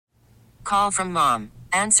Call from mom.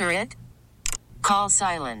 Answer it. Call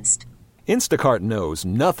silenced. Instacart knows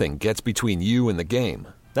nothing gets between you and the game.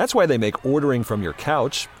 That's why they make ordering from your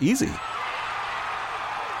couch easy.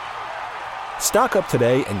 Stock up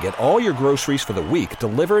today and get all your groceries for the week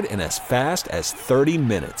delivered in as fast as 30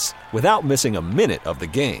 minutes without missing a minute of the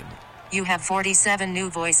game. You have 47 new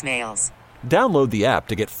voicemails. Download the app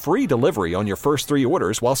to get free delivery on your first 3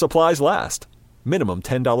 orders while supplies last. Minimum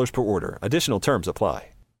 $10 per order. Additional terms apply.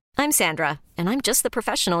 I'm Sandra, and I'm just the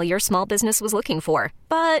professional your small business was looking for.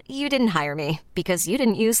 But you didn't hire me because you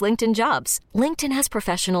didn't use LinkedIn Jobs. LinkedIn has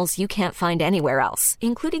professionals you can't find anywhere else,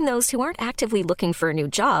 including those who aren't actively looking for a new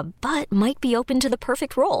job, but might be open to the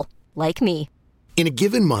perfect role, like me. In a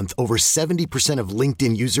given month, over 70% of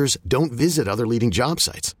LinkedIn users don't visit other leading job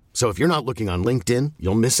sites. So if you're not looking on LinkedIn,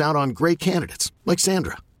 you'll miss out on great candidates like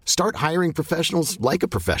Sandra. Start hiring professionals like a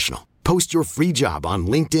professional. Post your free job on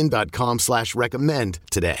linkedin.com/recommend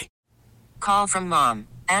today. Call from mom.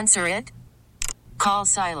 Answer it. Call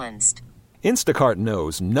silenced. Instacart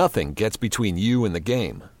knows nothing gets between you and the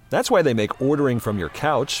game. That's why they make ordering from your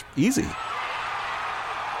couch easy.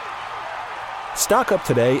 Stock up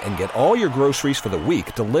today and get all your groceries for the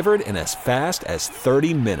week delivered in as fast as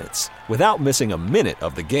 30 minutes without missing a minute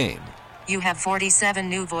of the game. You have 47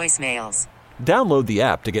 new voicemails. Download the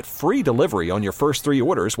app to get free delivery on your first 3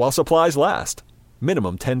 orders while supplies last.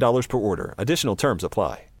 Minimum $10 per order. Additional terms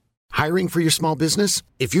apply. Hiring for your small business?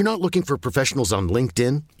 If you're not looking for professionals on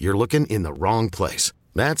LinkedIn, you're looking in the wrong place.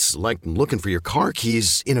 That's like looking for your car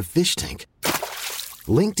keys in a fish tank.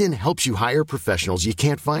 LinkedIn helps you hire professionals you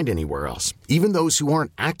can't find anywhere else, even those who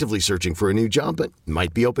aren't actively searching for a new job but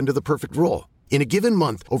might be open to the perfect role. In a given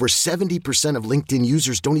month, over 70% of LinkedIn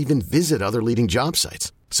users don't even visit other leading job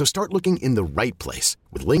sites. So start looking in the right place.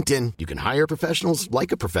 With LinkedIn, you can hire professionals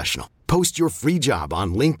like a professional. Post your free job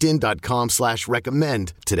on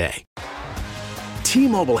linkedin.com/recommend today.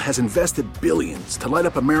 T-Mobile has invested billions to light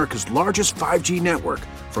up America's largest 5G network,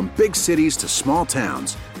 from big cities to small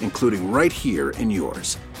towns, including right here in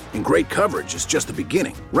yours. And great coverage is just the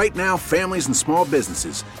beginning. Right now, families and small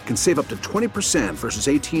businesses can save up to 20% versus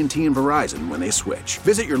AT&T and Verizon when they switch.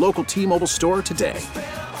 Visit your local T-Mobile store today.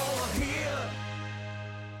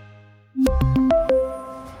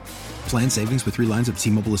 Plan savings with 3 lines of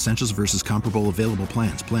T-Mobile Essentials versus comparable available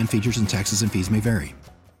plans. Plan features and taxes and fees may vary.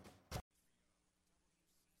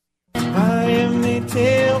 I am a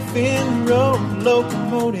tail-fin road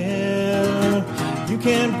locomotive. You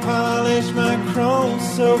can polish my chrome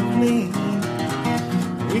so clean.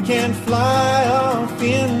 We can fly off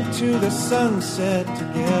into the sunset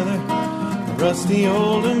together. A rusty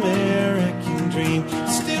old American dream.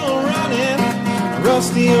 Still running. A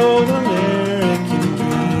rusty old American dream.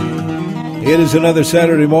 It is another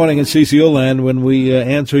Saturday morning in CCO land when we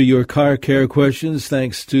answer your car care questions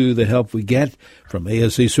thanks to the help we get from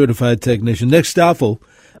ASE certified technician Nick Stoffell.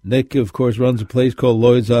 Nick, of course, runs a place called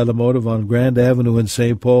Lloyd's Automotive on Grand Avenue in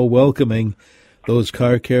St. Paul, welcoming those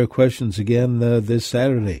car care questions again this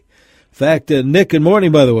Saturday. In fact, Nick, good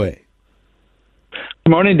morning, by the way. Good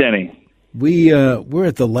morning, Denny. We're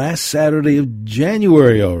at the last Saturday of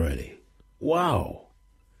January already. Wow.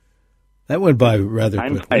 That went by rather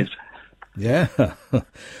quickly. Nice. Yeah.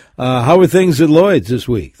 How were things at Lloyd's this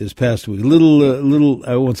past week? A little,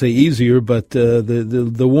 I won't say easier, but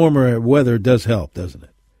the warmer weather does help, doesn't it?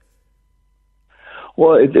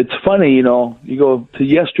 Well, it's funny, you go to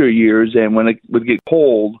yesteryears, and when it would get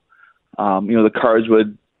cold, the cars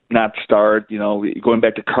would not start, going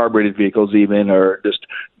back to carbureted vehicles even, or just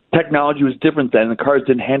technology was different then. The cars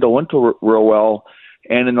didn't handle winter real well.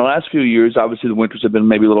 And in the last few years, obviously the winters have been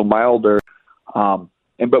maybe a little milder.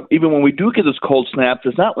 But even when we do get those cold snaps,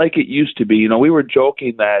 it's not like it used to be. We were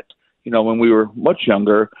joking that, when we were much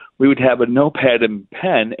younger, we would have a notepad and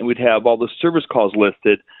pen, and we'd have all the service calls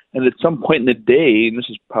listed. And at some point in the day, and this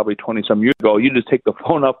is probably 20-some years ago, you just take the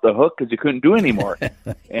phone off the hook because you couldn't do anymore.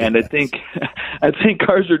 And I think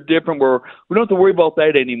cars are different where we don't have to worry about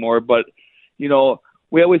that anymore. But,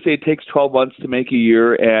 we always say it takes 12 months to make a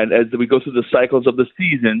year, and as we go through the cycles of the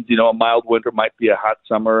seasons, a mild winter might be a hot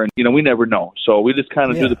summer, and, we never know. So we just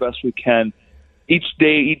kind of do the best we can each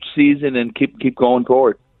day, each season, and keep going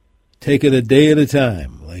forward. Take it a day at a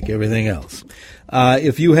time, like everything else.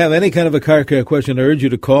 If you have any kind of a car care question, I urge you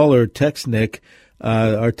to call or text Nick.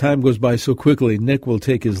 Our time goes by so quickly. Nick will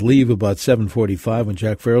take his leave about 7:45 when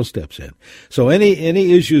Jack Farrell steps in. So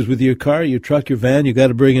any issues with your car, your truck, your van, you got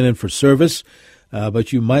to bring it in for service.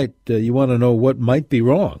 But you want to know what might be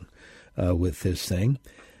wrong with this thing,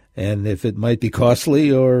 and if it might be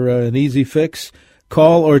costly or an easy fix.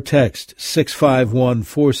 Call or text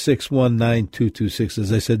 651-461-9226.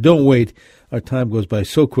 As I said, don't wait. Our time goes by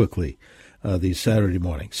so quickly. these Saturday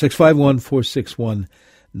mornings.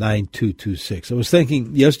 651-461-9226. I was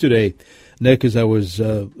thinking yesterday, Nick, as I was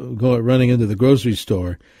running into the grocery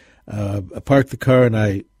store, I parked the car,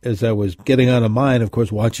 and as I was getting out of mine, of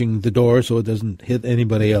course, watching the door so it doesn't hit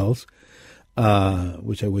anybody else,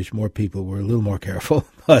 which I wish more people were a little more careful,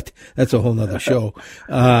 but that's a whole nother show.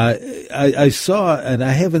 I saw, and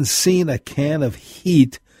I haven't seen a can of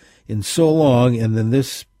heat in so long, and then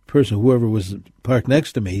this person, whoever was parked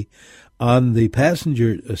next to me, on the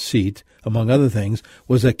passenger seat, among other things,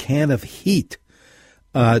 was a can of heat.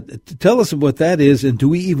 Tell us what that is, and do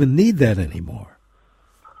we even need that anymore?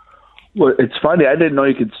 Well, it's funny. I didn't know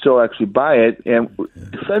you could still actually buy it, and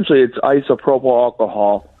essentially it's isopropyl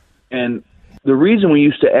alcohol. And the reason we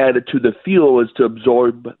used to add it to the fuel is to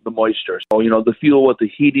absorb the moisture. So, the fuel with the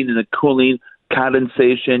heating and the cooling,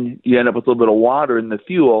 condensation, you end up with a little bit of water in the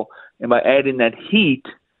fuel, and by adding that heat,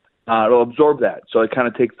 it'll absorb that. So it kind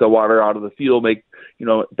of takes the water out of the fuel, back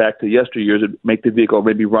to yesteryears, it make the vehicle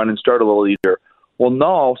maybe run and start a little easier. Well,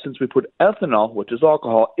 now, since we put ethanol, which is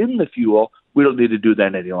alcohol, in the fuel, we don't need to do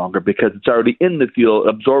that any longer because it's already in the fuel. It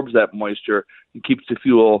absorbs that moisture and keeps the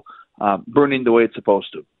fuel burning the way it's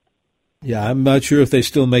supposed to. Yeah, I'm not sure if they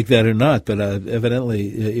still make that or not, but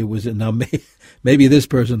evidently it was. Now, maybe this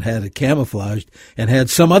person had it camouflaged and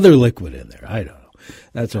had some other liquid in there. I don't know.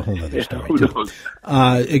 That's a whole other story, too.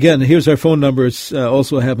 Again, here's our phone number. It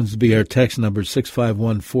also happens to be our text number,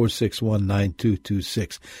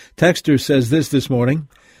 651-461-9226. Texter says this morning.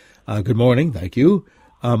 Good morning. Thank you.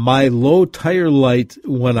 My low tire light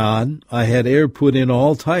went on. I had air put in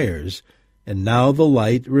all tires, and now the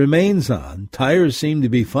light remains on. Tires seem to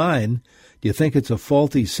be fine. Do you think it's a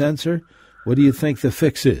faulty sensor? What do you think the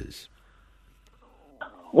fix is?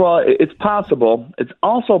 Well, it's possible. It's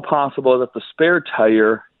also possible that the spare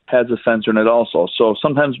tire has a sensor in it also. So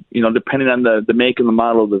sometimes, depending on the make and the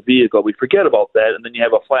model of the vehicle, we forget about that, and then you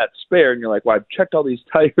have a flat spare, and you're like, well, I've checked all these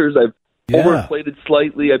tires, I've overinflated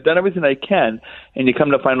slightly, I've done everything I can, and you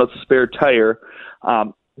come to find out it's a spare tire.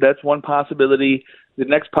 That's one possibility. The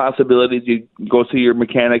next possibility is you go to your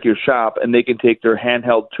mechanic, your shop, and they can take their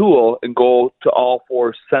handheld tool and go to all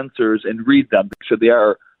four sensors and read them, make sure they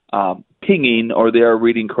are pinging or they are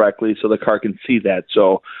reading correctly so the car can see that.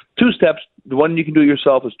 So 2 steps. The one you can do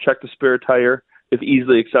yourself is check the spare tire if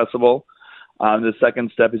easily accessible. The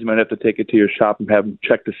second step is you might have to take it to your shop and have them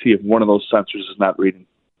check to see if one of those sensors is not reading.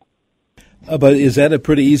 But is that a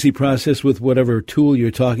pretty easy process with whatever tool you're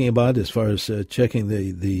talking about as far as checking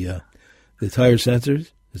the tire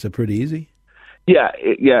sensors? Is it pretty easy? Yeah.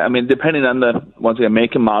 I mean, depending on once again,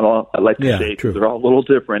 make and model, I like to say they're all a little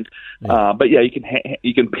different. But yeah,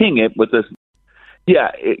 you can ping it with this. Yeah.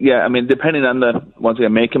 I mean, depending on once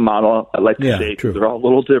again, make and model, I like to say they're all a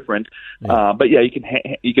little different. But yeah,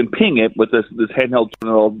 you can ping it with this handheld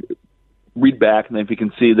tool. Read back, and if you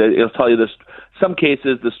can see that, it'll tell you this. Some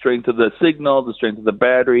cases, the strength of the signal, the strength of the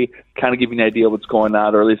battery, kind of give you an idea of what's going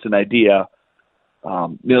on, or at least an idea.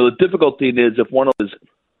 The difficult thing is if one of those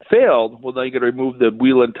failed, well, now you got to remove the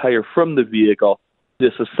wheel and tire from the vehicle,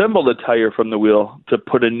 disassemble the tire from the wheel to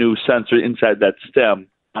put a new sensor inside that stem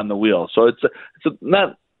on the wheel. So it's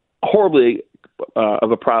not horribly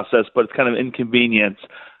of a process, but it's kind of inconvenience,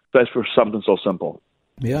 especially for something so simple.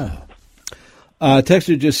 Yeah.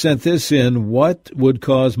 Texter just sent this in. What would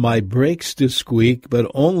cause my brakes to squeak, but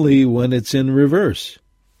only when it's in reverse?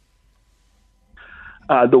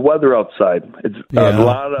 The weather outside. It's a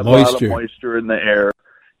lot of moisture in the air,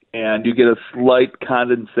 and you get a slight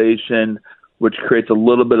condensation, which creates a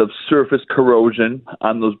little bit of surface corrosion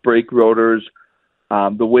on those brake rotors.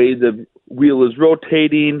 The way the wheel is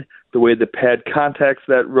rotating, the way the pad contacts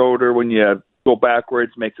that rotor when you go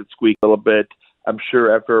backwards makes it squeak a little bit. I'm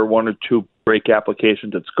sure after 1 or 2 brake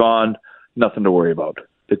applications, it's gone. Nothing to worry about.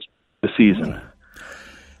 It's the season.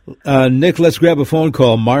 Nick, let's grab a phone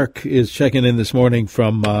call. Mark is checking in this morning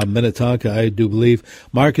from Minnetonka, I do believe.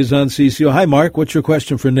 Mark is on CCO. Hi, Mark. What's your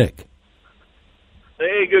question for Nick?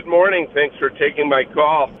 Hey, good morning. Thanks for taking my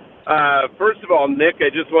call. First of all, Nick, I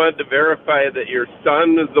just wanted to verify that your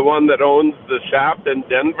son is the one that owns the shop in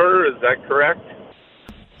Denver. Is that correct?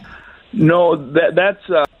 No,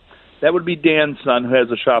 that would be Dan's son who has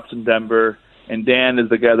the shops in Denver, and Dan is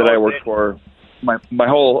the guy that I worked for my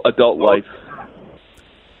whole adult life.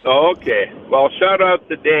 Okay. Well, shout out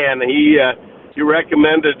to Dan. He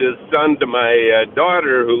recommended his son to my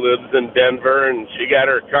daughter who lives in Denver, and she got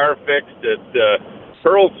her car fixed at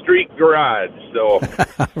Pearl Street Garage. So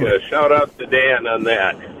shout out to Dan on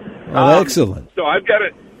that. Well, excellent. So I've got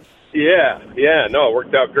it. Yeah. No, it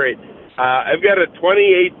worked out great. I've got a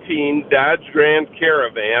 2018 Dodge Grand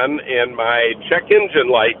Caravan, and my check engine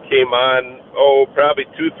light came on, probably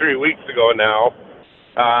 2-3 weeks ago now.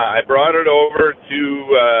 I brought it over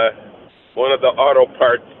to one of the auto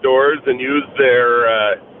parts stores and used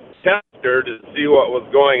their tester to see what was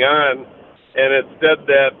going on, and it said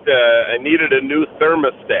that I needed a new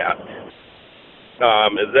thermostat.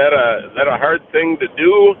 Is that a hard thing to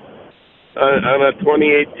do on a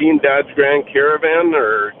 2018 Dodge Grand Caravan,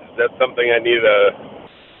 or is that something I need a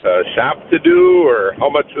shop to do, or how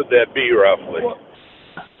much would that be roughly?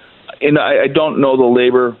 And I don't know the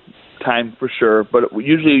labor time for sure, but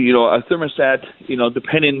usually, a thermostat,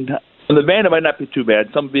 depending on the van, it might not be too bad.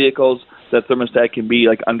 Some vehicles, that thermostat can be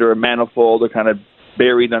like under a manifold or kind of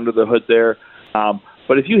buried under the hood there.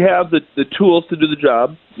 But if you have the tools to do the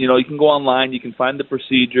job, you can go online, you can find the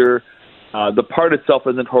procedure. The part itself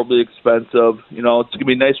isn't horribly expensive. It's going to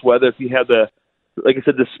be nice weather. If you have like I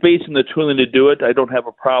said, the space and the tooling to do it, I don't have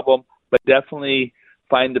a problem. But definitely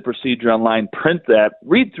find the procedure online, print that,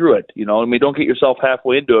 read through it. Don't get yourself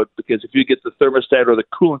halfway into it, because if you get the thermostat or the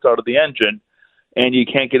coolant out of the engine and you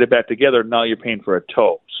can't get it back together, now you're paying for a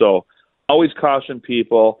tow. So always caution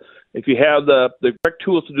people, if you have the correct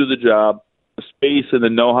tools to do the job, the space and the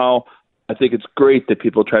know-how, I think it's great that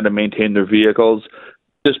people try to maintain their vehicles.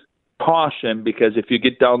 Just caution, because if you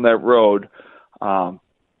get down that road,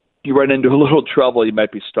 you run into a little trouble, you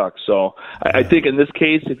might be stuck. So I think in this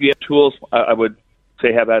case, if you have tools, I would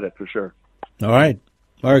say have at it for sure. All right.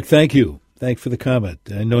 Mark, thank you. Thanks for the comment.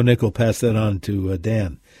 I know Nick will pass that on to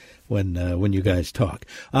Dan when you guys talk.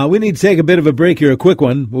 We need to take a bit of a break here, a quick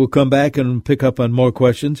one. We'll come back and pick up on more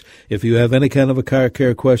questions. If you have any kind of a car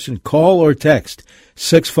care question, call or text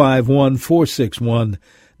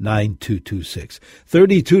 651-461-9226.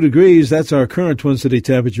 32 degrees, that's our current Twin City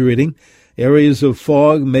temperature reading. Areas of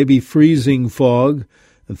fog, maybe freezing fog.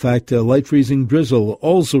 In fact, light freezing drizzle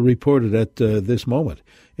also reported at this moment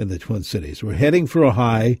in the Twin Cities. We're heading for a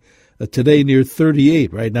high today near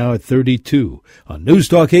 38, right now at 32 on News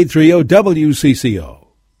Talk 830 WCCO.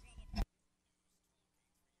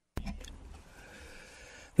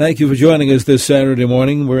 Thank you for joining us this Saturday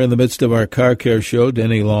morning. We're in the midst of our car care show.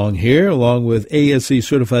 Denny Long here, along with ASE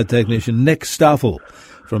certified technician Nick Stoffell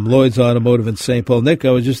from Lloyd's Automotive in St. Paul. Nick,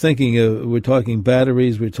 I was just thinking, we're talking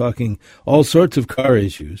batteries, we're talking all sorts of car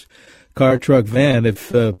issues, car, truck, van.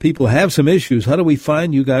 If people have some issues, how do we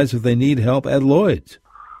find you guys if they need help at Lloyd's?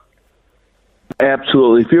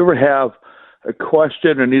 Absolutely. If you ever have a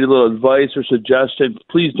question or need a little advice or suggestion,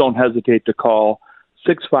 please don't hesitate to call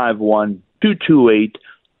 651-228-1316.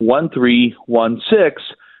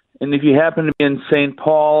 And if you happen to be in St.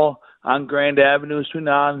 Paul on Grand Avenue, swing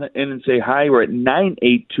on in and say hi. We're at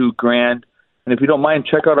 982 Grand. And if you don't mind,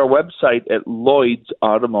 check out our website at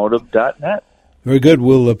lloydsautomotive.net. Very good.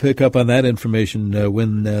 We'll pick up on that information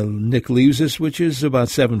when Nick leaves us, which is about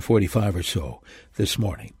 7:45 or so this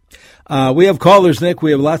morning. We have callers, Nick. We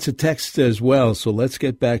have lots of texts as well, so let's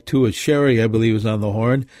get back to it. Sherry, I believe, is on the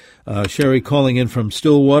horn. Sherry calling in from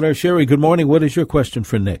Stillwater. Sherry, good morning. What is your question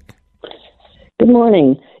for Nick? Good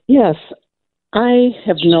morning. Yes, I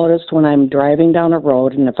have noticed when I'm driving down a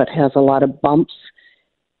road and if it has a lot of bumps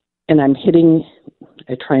and I'm hitting,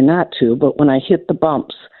 I try not to, but when I hit the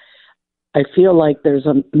bumps, I feel like there's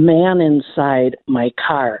a man inside my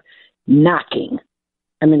car knocking.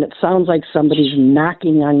 I mean, it sounds like somebody's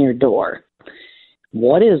knocking on your door.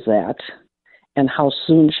 What is that? And how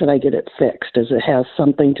soon should I get it fixed? Does it have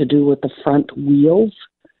something to do with the front wheels?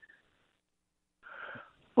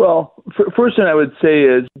 Well, first thing I would say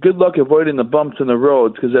is good luck avoiding the bumps in the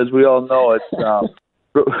roads, because as we all know, it's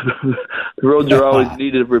the roads are always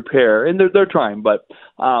needed repair, and they're trying. But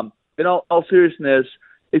in all seriousness,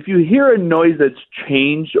 if you hear a noise that's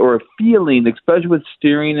changed or a feeling, especially with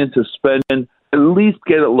steering and suspension, at least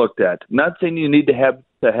get it looked at. I'm not saying you need to have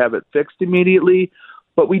it fixed immediately,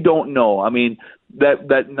 but we don't know. I mean,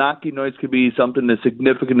 that knocking noise could be something as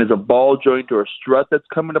significant as a ball joint or a strut that's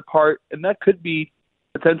coming apart, and that could be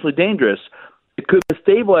potentially dangerous. It could be a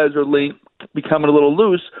stabilizer link becoming a little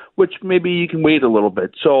loose, which maybe you can wait a little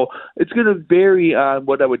bit. So it's going to vary on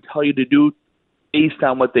what I would tell you to do based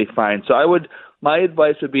on what they find. So my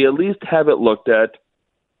advice would be at least have it looked at,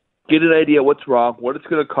 get an idea what's wrong, what it's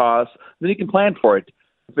going to cost, then you can plan for it.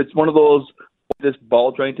 If it's one of those, this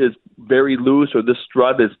ball joint is very loose or this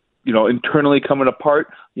strut is, internally coming apart,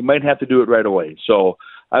 you might have to do it right away. So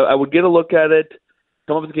I would get a look at it,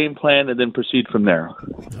 come up with a game plan, and then proceed from there.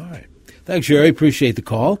 All right. Thanks, Sherry. Appreciate the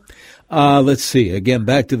call. Let's see. Again,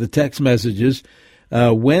 back to the text messages.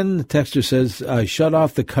 When the texter says, shut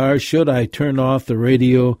off the car, should I turn off the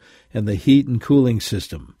radio and the heat and cooling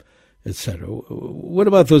system? etc. What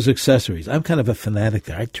about those accessories? I'm kind of a fanatic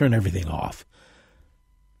there. I turn everything off.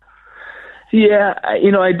 Yeah,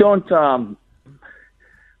 I don't.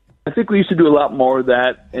 I think we used to do a lot more of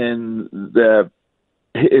that in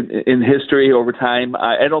history over time.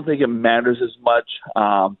 I don't think it matters as much.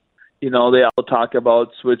 They all talk about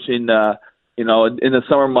switching. In the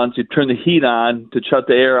summer months, you turn the heat on to shut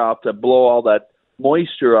the air off to blow all that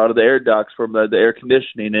moisture out of the air ducts from the air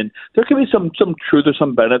conditioning, and there can be some truth or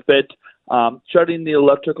some benefit. Shutting the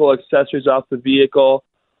electrical accessories off the vehicle,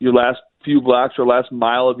 your last few blocks or last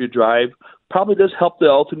mile of your drive, probably does help the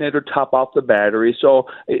alternator top off the battery. So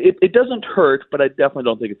it doesn't hurt, but I definitely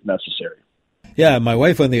don't think it's necessary. Yeah, my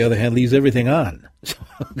wife, on the other hand, leaves everything on. So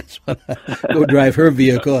that's when I go drive her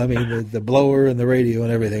vehicle. I mean, the blower and the radio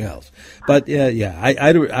and everything else. But,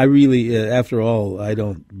 I really, after all, I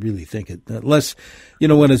don't really think it, unless,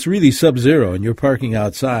 when it's really sub-zero and you're parking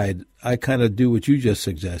outside, I kind of do what you just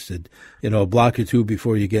suggested, a block or two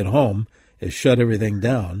before you get home is shut everything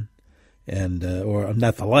down. And or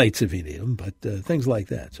not the lights if you need them, but things like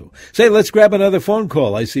that. So, let's grab another phone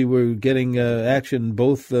call. I see we're getting action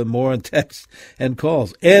both more on text and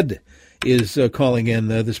calls. Ed is calling in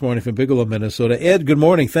this morning from Bigelow, Minnesota. Ed, good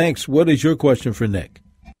morning. Thanks. What is your question for Nick?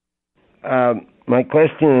 My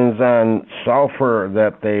question is on sulfur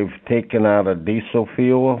that they've taken out of diesel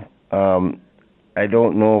fuel. I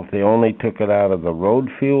don't know if they only took it out of the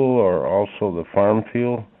road fuel or also the farm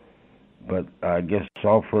fuel. But I guess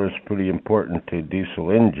sulfur is pretty important to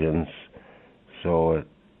diesel engines. So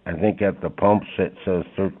I think at the pumps it says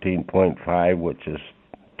 13.5, which is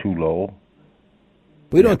too low.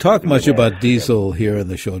 We don't talk much about diesel here on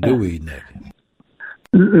the show, do we, Nick?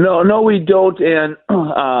 No, we don't. And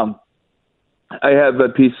I have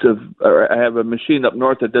a machine up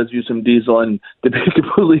north that does use some diesel. And to be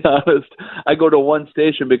completely honest, I go to one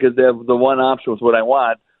station because they have the one option with what I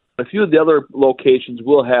want. A few of the other locations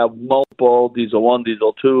will have multiple diesel 1,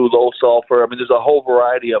 diesel 2, low sulfur. I mean, there's a whole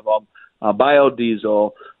variety of them.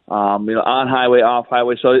 Biodiesel, on highway, off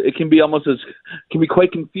highway. So it can be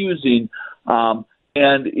quite confusing. I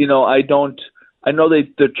know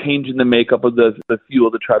they're changing the makeup of the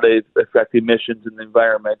fuel to try to affect emissions in the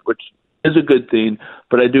environment, which is a good thing.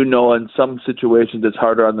 But I do know in some situations it's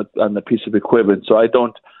harder on the piece of equipment. So I'm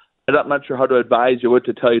not sure how to advise you, what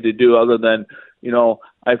to tell you to do, other than,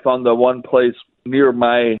 I found the one place near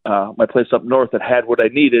my place up north that had what I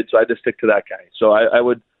needed, so I just stick to that guy. So I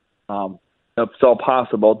would, if it's all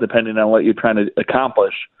possible, depending on what you're trying to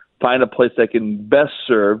accomplish, find a place that can best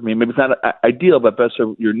serve. I mean, maybe it's not ideal, but best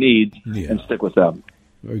serve your needs, and stick with them.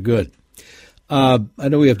 Very good. I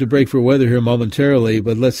know we have to break for weather here momentarily,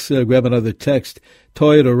 but let's grab another text.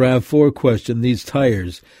 Toyota RAV4 question, these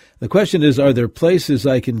tires. The question is, are there places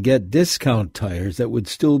I can get discount tires that would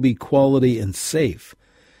still be quality and safe?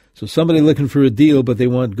 So somebody looking for a deal, but they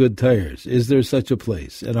want good tires. Is there such a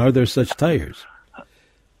place? And are there such tires?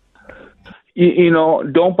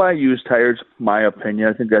 Don't buy used tires, my opinion.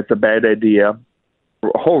 I think that's a bad idea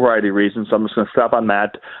for a whole variety of reasons, so I'm just going to stop on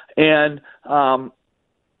that. And,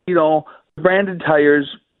 branded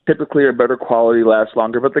tires typically are better quality, last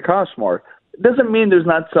longer, but they cost more. It doesn't mean there's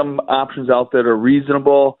not some options out that are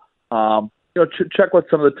reasonable. Check with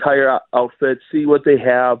some of the tire outfits, see what they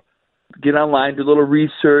have, get online, do a little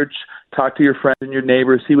research, talk to your friends and your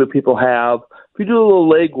neighbors, see what people have. If you do a little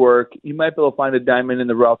legwork, you might be able to find a diamond in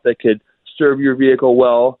the rough that could serve your vehicle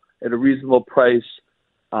well at a reasonable price.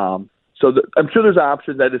 I'm sure there's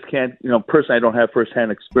options. I just can't, personally, I don't have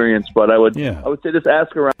firsthand experience, but I would say just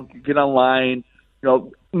ask around, get online.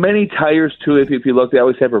 Many tires too, if you look, they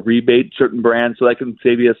always have a rebate, certain brands, so that can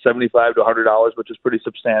save you $75 to $100, which is pretty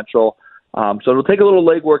substantial. So it'll take a little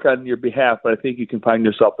legwork on your behalf, but I think you can find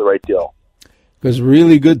yourself the right deal. Because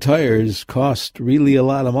really good tires cost really a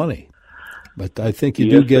lot of money. But I think you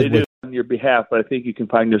do get on your behalf, but I think you can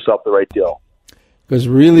find yourself the right deal. Because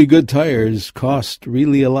really good tires cost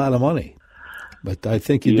really a lot of money. But I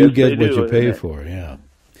think you do get what you pay for, yeah.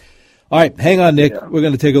 All right, hang on, Nick. Yeah. We're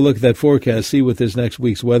going to take a look at that forecast, see what this next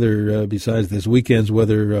week's weather, besides this weekend's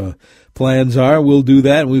weather plans are. We'll do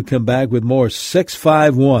that, and we'll come back with more.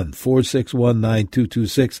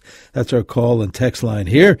 651-461-9226. That's our call and text line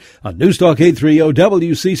here on News Talk 830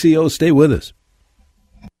 WCCO. Stay with us.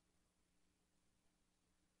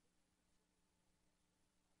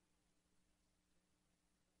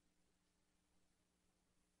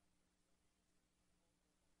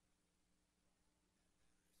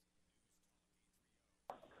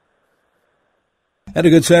 And a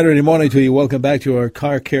good Saturday morning to you. Welcome back to our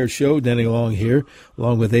Car Care Show. Denny Long here,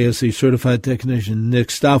 along with ASC certified technician Nick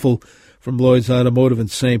Stoffell from Lloyd's Automotive in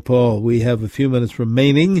St. Paul. We have a few minutes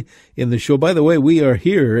remaining in the show. By the way, we are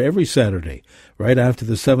here every Saturday, right after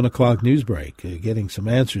the 7 o'clock news break, getting some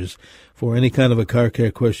answers for any kind of a car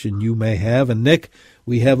care question you may have. And, Nick,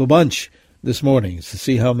 we have a bunch this morning to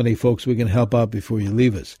see how many folks we can help out before you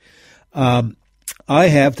leave us. I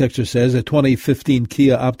have, Texter says, a 2015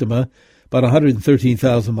 Kia Optima, about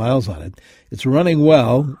 113,000 miles on it. It's running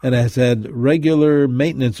well and has had regular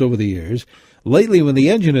maintenance over the years. Lately, when the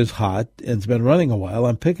engine is hot and it's been running a while,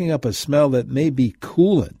 I'm picking up a smell that may be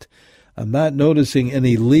coolant. I'm not noticing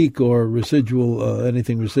any leak or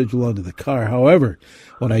anything residual under the car. However,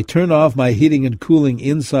 when I turn off my heating and cooling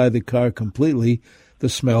inside the car completely, the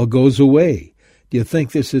smell goes away. Do you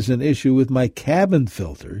think this is an issue with my cabin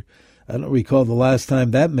filter? I don't recall the last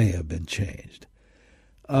time that may have been changed.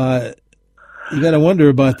 You got to wonder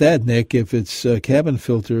about that, Nick. If it's a cabin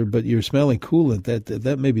filter, but you're smelling coolant,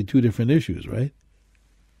 that may be two different issues, right?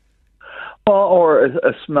 Well, or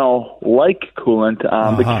a smell like coolant.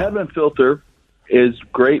 The cabin filter is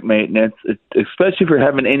great maintenance, especially if you're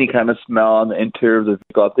having any kind of smell on the interior of the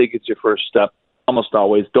vehicle. I think it's your first step. Almost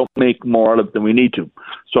always, don't make more out of it than we need to.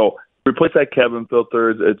 So replace that cabin filter.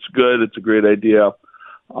 It's good. It's a great idea.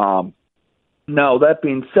 Now, that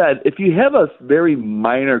being said, if you have a very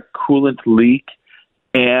minor coolant leak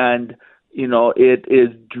and, it is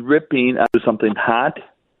dripping out of something hot,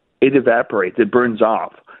 it evaporates. It burns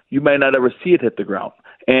off. You might not ever see it hit the ground.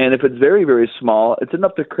 And if it's very, very small, it's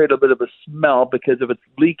enough to create a bit of a smell, because if it's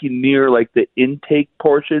leaking near like the intake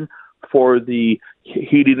portion for the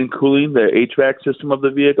heating and cooling, the HVAC system of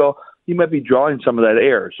the vehicle, you might be drawing some of that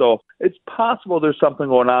air. So it's possible there's something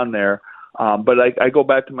going on there. But I go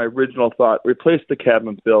back to my original thought, replace the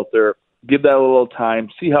cabin filter, give that a little time,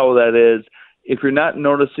 see how that is. If you're not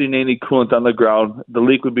noticing any coolant on the ground, the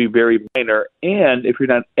leak would be very minor. And if you're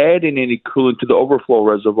not adding any coolant to the overflow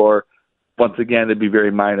reservoir, once again, it'd be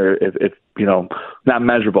very minor if not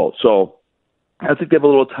measurable. So I think they have a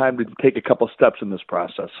little time to take a couple steps in this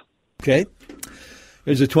process. Okay.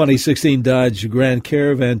 There's a 2016 Dodge Grand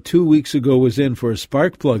Caravan 2 weeks ago was in for a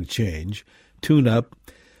spark plug change, tune-up.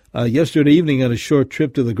 Yesterday evening on a short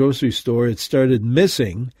trip to the grocery store, it started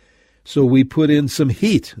missing, so we put in some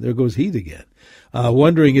heat. There goes heat again.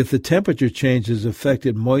 Wondering if the temperature changes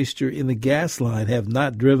affected moisture in the gas line. Have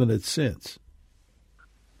not driven it since.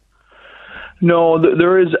 No,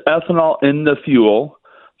 there is ethanol in the fuel,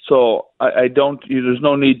 so I don't. There's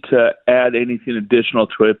no need to add anything additional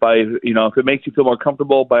to it. If it makes you feel more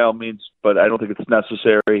comfortable, by all means, but I don't think it's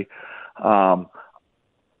necessary.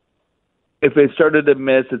 If it started to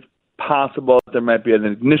miss, it's possible that there might be an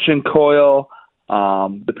ignition coil.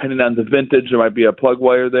 Depending on the vintage, there might be a plug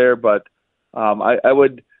wire there, but I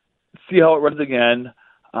would see how it runs again.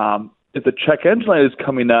 If the check engine light is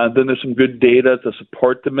coming on, then there's some good data to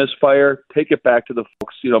support the misfire. Take it back to the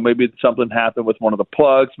folks. Maybe something happened with one of the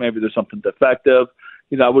plugs. Maybe there's something defective.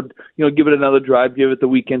 I would, give it another drive, give it the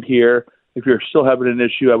weekend here. If you're still having an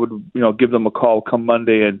issue, I would, give them a call come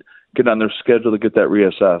Monday and get on their schedule to get that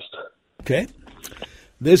reassessed. Okay.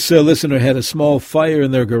 This listener had a small fire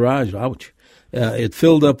in their garage. Ouch. It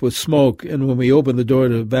filled up with smoke, and when we opened the door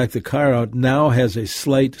to back the car out, now has a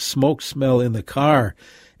slight smoke smell in the car.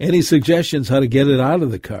 Any suggestions how to get it out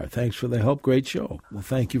of the car? Thanks for the help. Great show. Well,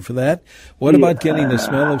 thank you for that. What about getting the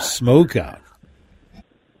smell of smoke out?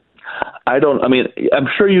 I'm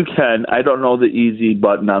sure you can. I don't know the easy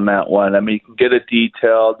button on that one. You can get it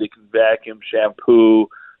detailed. You can vacuum, shampoo.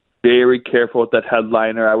 Very careful with that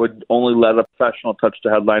headliner. I would only let a professional touch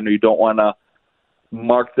the headliner. You don't want to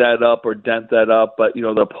mark that up or dent that up. But, the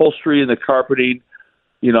upholstery and the carpeting,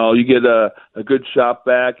 you get a good shop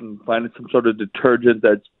vac and find some sort of detergent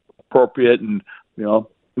that's appropriate. And, it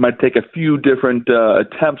might take a few different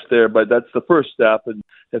attempts there, but that's the first step. And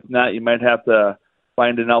if not, you might have to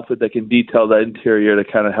find an outfit that can detail the interior to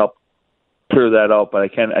kind of help clear that out, but I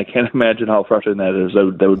can't imagine how frustrating that is.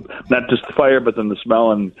 That would not just the fire, but then the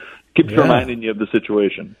smell, and keeps reminding you of the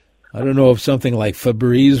situation. I don't know if something like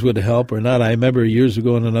Febreze would help or not. I remember years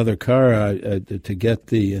ago in another car to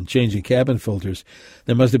get and changing cabin filters,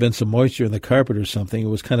 there must have been some moisture in the carpet or something. It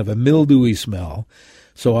was kind of a mildewy smell.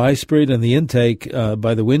 So I sprayed in the intake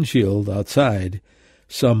by the windshield outside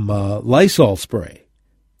some Lysol spray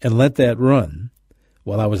and let that run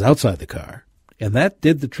while I was outside the car. And that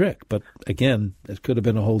did the trick. But, again, it could have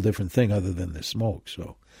been a whole different thing other than the smoke.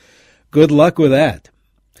 So good luck with that.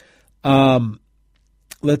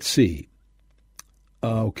 Let's see.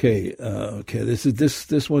 Okay.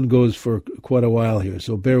 This one goes for quite a while here,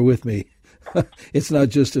 so bear with me. It's not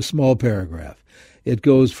just a small paragraph. It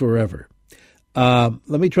goes forever. Let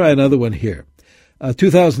me try another one here.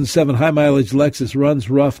 2007 high-mileage Lexus runs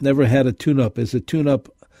rough, never had a tune-up. Is a tune-up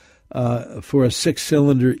for a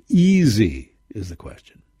 6-cylinder easy, is the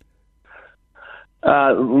question.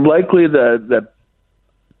 Likely the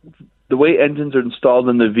way engines are installed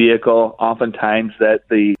in the vehicle, oftentimes that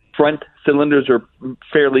the front cylinders are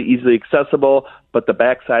fairly easily accessible, but the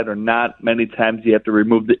backside are not. Many times you have to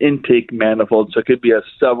remove the intake manifold, so it could be a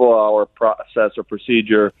several-hour process or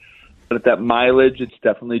procedure. But at that mileage, it's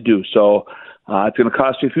definitely due. So it's going to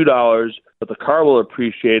cost you a few dollars, but the car will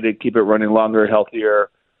appreciate it, keep it running longer, healthier.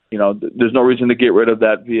 There's no reason to get rid of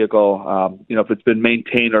that vehicle. If it's been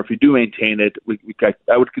maintained, or if you do maintain it,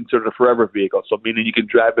 I would consider it a forever vehicle. So meaning you can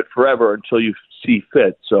drive it forever until you see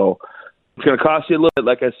fit. So it's going to cost you a little bit,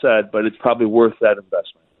 like I said, but it's probably worth that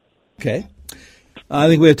investment. Okay. I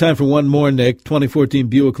think we have time for one more, Nick. 2014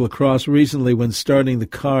 Buick LaCrosse. Recently, when starting the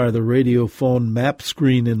car, the radio phone map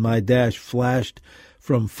screen in my dash flashed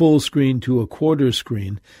from full screen to a quarter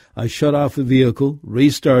screen. I shut off the vehicle,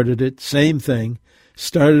 restarted it, same thing,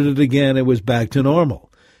 started it again, it was back to normal.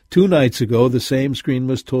 2 nights ago, the same screen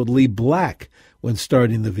was totally black when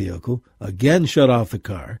starting the vehicle, again shut off the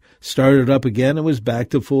car, started up again, and was back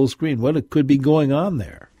to full screen. What could be going on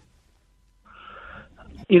there?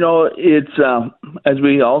 It's, as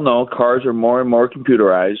we all know, cars are more and more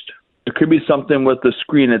computerized. It could be something with the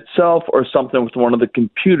screen itself or something with one of the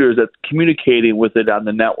computers that's communicating with it on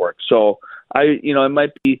the network. So it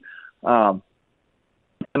might be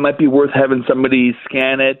worth having somebody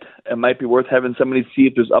scan it. It might be worth having somebody see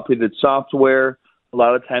if there's updated software. A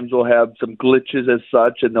lot of times we'll have some glitches as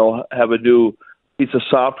such, and they'll have a new piece of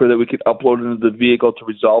software that we could upload into the vehicle to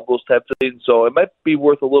resolve those types of things. So it might be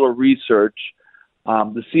worth a little research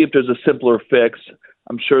to see if there's a simpler fix.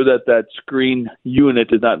 I'm sure that screen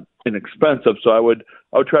unit is not inexpensive, so I would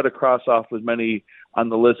try to cross off as many on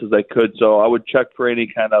the list as I could. So I would check for any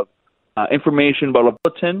kind of information about a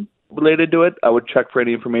bulletin related to it. I would check for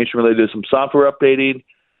any information related to some software updating,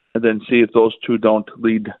 and then see if those two don't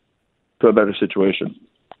lead to a better situation.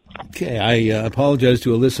 Okay, I apologize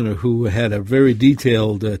to a listener who had a very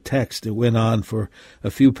detailed text that went on for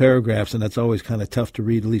a few paragraphs, and that's always kind of tough to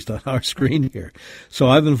read, at least on our screen here. So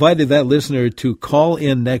I've invited that listener to call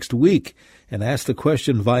in next week and ask the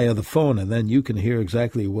question via the phone, and then you can hear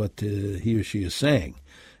exactly what he or she is saying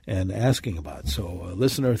and asking about. So,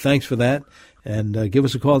 listener, thanks for that, and give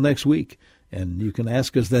us a call next week, and you can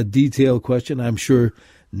ask us that detailed question. I'm sure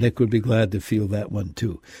Nick would be glad to field that one,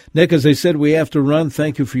 too. Nick, as I said, we have to run.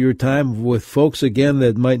 Thank you for your time with folks, again,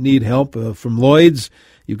 that might need help from Lloyd's.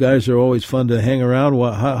 You guys are always fun to hang around.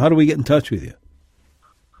 How do we get in touch with you?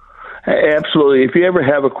 Hey, absolutely. If you ever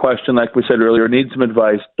have a question, like we said earlier, need some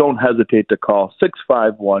advice, don't hesitate to call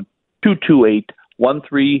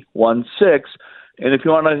 651-228-1316. And if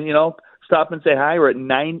you want to, stop and say hi, we're at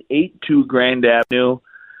 982 Grand Avenue.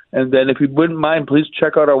 And then if you wouldn't mind, please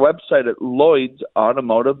check out our website at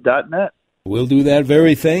lloydsautomotive.net. We'll do that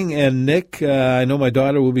very thing. And, Nick, I know my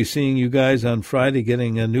daughter will be seeing you guys on Friday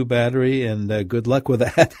getting a new battery, and good luck with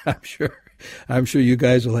that. I'm sure you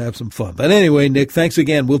guys will have some fun. But anyway, Nick, thanks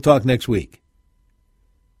again. We'll talk next week.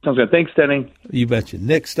 Sounds good. Thanks, Denny. You betcha.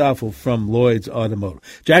 Nick Stoffell from Lloyd's Automotive.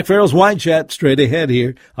 Jack Farrell's Wine Chat straight ahead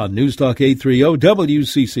here on News Talk 830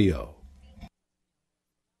 WCCO.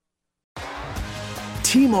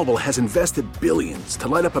 T-Mobile has invested billions to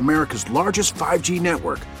light up America's largest 5G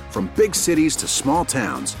network, from big cities to small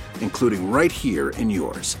towns, including right here in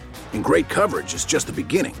yours. And great coverage is just the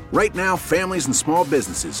beginning. Right now, families and small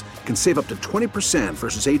businesses can save up to 20%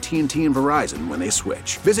 versus AT&T and Verizon when they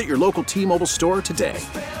switch. Visit your local T-Mobile store today.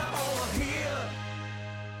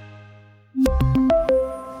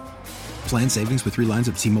 Plan savings with 3 lines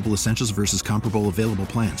of T-Mobile Essentials versus comparable available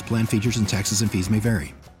plans. Plan features and taxes and fees may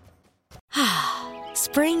vary.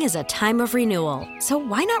 Spring is a time of renewal, so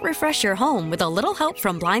why not refresh your home with a little help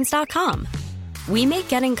from Blinds.com? We make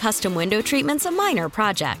getting custom window treatments a minor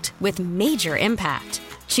project with major impact.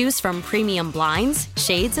 Choose from premium blinds,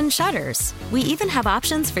 shades, and shutters. We even have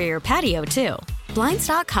options for your patio, too.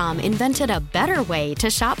 Blinds.com invented a better way to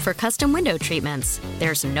shop for custom window treatments.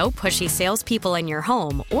 There's no pushy salespeople in your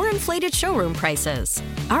home or inflated showroom prices.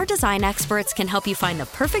 Our design experts can help you find the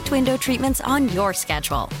perfect window treatments on your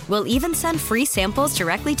schedule. We'll even send free samples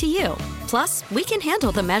directly to you. Plus, we can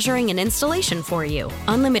handle the measuring and installation for you.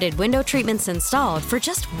 Unlimited window treatments installed for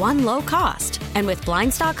just one low cost. And with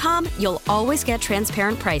Blinds.com, you'll always get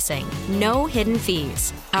transparent pricing. No hidden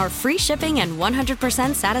fees. Our free shipping and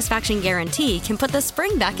 100% satisfaction guarantee can put the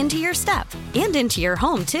spring back into your step and into your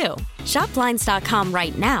home, too. Shop Blinds.com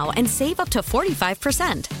right now and save up to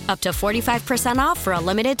 45%. Up to 45% off for a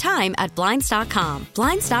limited time at Blinds.com.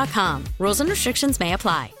 Blinds.com. Rules and restrictions may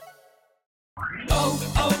apply.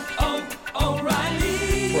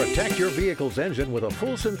 O'Reilly. Protect your vehicle's engine with a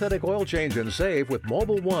full synthetic oil change and save with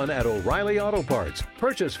Mobile One at O'Reilly Auto Parts.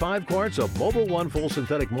 Purchase 5 quarts of Mobile One full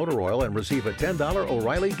synthetic motor oil and receive a $10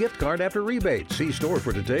 O'Reilly gift card after rebate. See store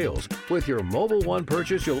for details. With your Mobile One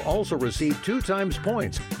purchase, you'll also receive 2 times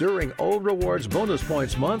points during O Rewards Bonus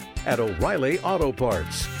Points Month at O'Reilly Auto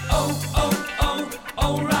Parts.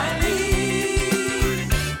 O'Reilly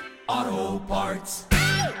Auto Parts.